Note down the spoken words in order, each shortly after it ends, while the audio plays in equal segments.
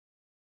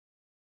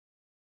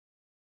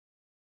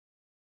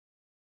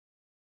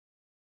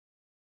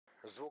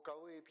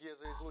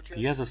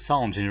Piezo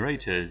sound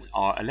generators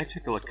are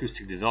electrical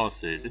acoustic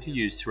devices that are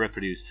used to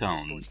reproduce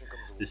sound.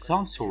 The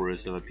sound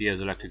source of a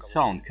piezoelectric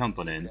sound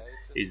component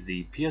is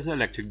the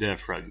piezoelectric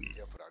diaphragm.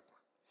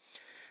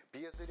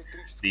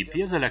 The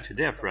piezoelectric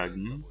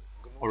diaphragm,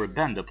 or a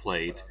bender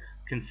plate,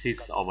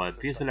 consists of a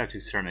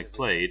piezoelectric ceramic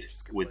plate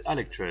with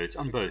electrodes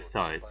on both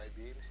sides,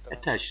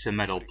 attached to a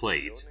metal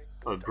plate,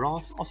 of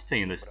brass or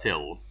stainless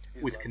steel,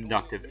 with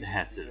conductive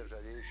adhesive.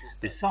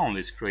 The sound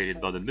is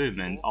created by the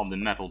movement of the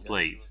metal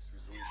plate.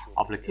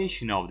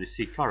 Application of the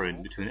DC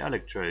current between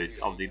electrodes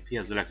of the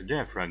piezoelectric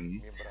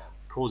diaphragm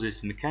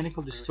causes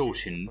mechanical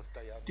distortion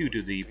due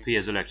to the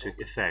piezoelectric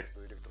effect.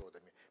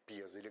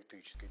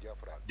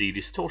 The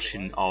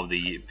distortion of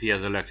the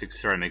piezoelectric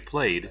ceramic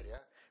plate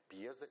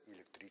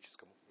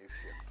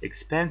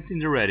expands in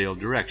the radial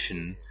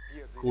direction,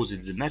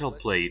 causes the metal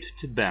plate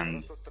to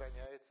bend.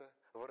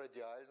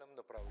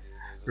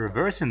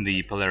 Reversing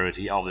the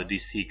polarity of the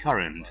DC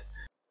current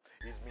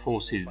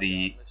forces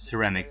the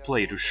ceramic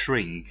plate to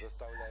shrink,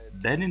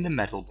 bending the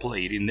metal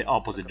plate in the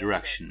opposite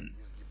direction.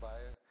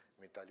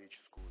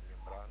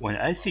 When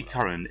AC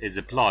current is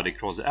applied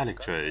across the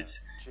electrodes,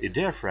 the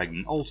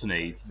diaphragm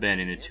alternates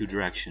bending in two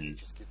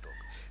directions.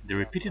 The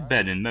repeated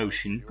bending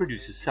motion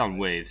produces sound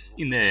waves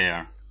in the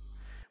air.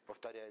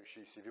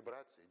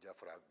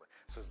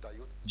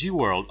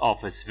 G-World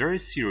offers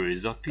various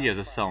series of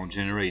piezo sound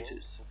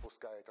generators.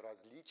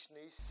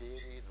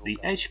 The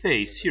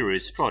HPA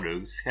series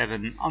products have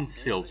an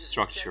unsealed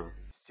structure.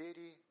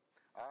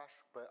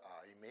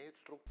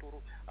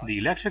 The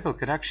electrical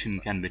connection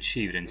can be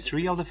achieved in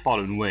three of the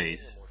following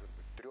ways: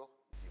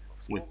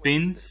 with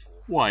pins,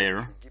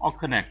 wire, or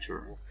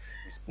connector.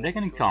 They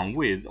can come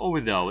with or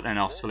without an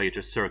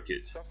oscillator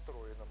circuit.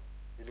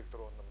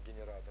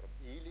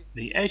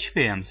 The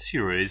HPM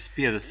series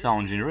piezo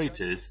sound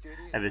generators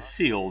have a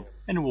sealed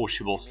and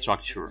washable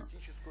structure.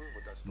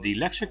 The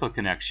electrical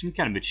connection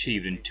can be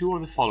achieved in two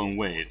of the following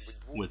ways: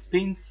 with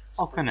pins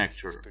or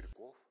connector.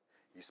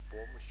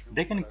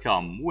 They can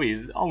come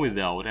with or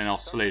without an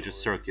oscillator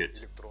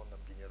circuit.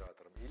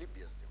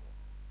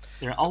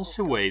 They are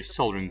also wave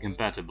soldering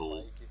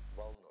compatible.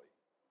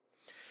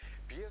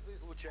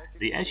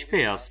 The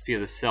HPS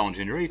piezo sound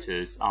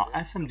generators are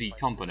SMD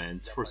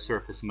components for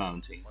surface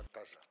mounting.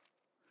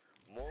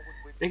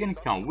 They can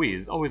come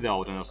with or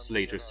without an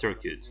oscillator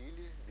circuit.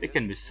 They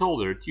can be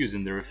soldered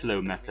using the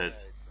reflow method.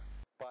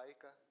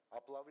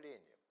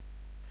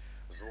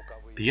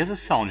 Piezo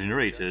sound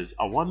generators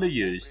are widely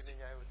used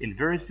in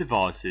various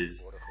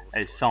devices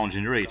as sound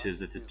generators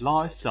that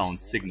supply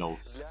sound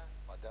signals.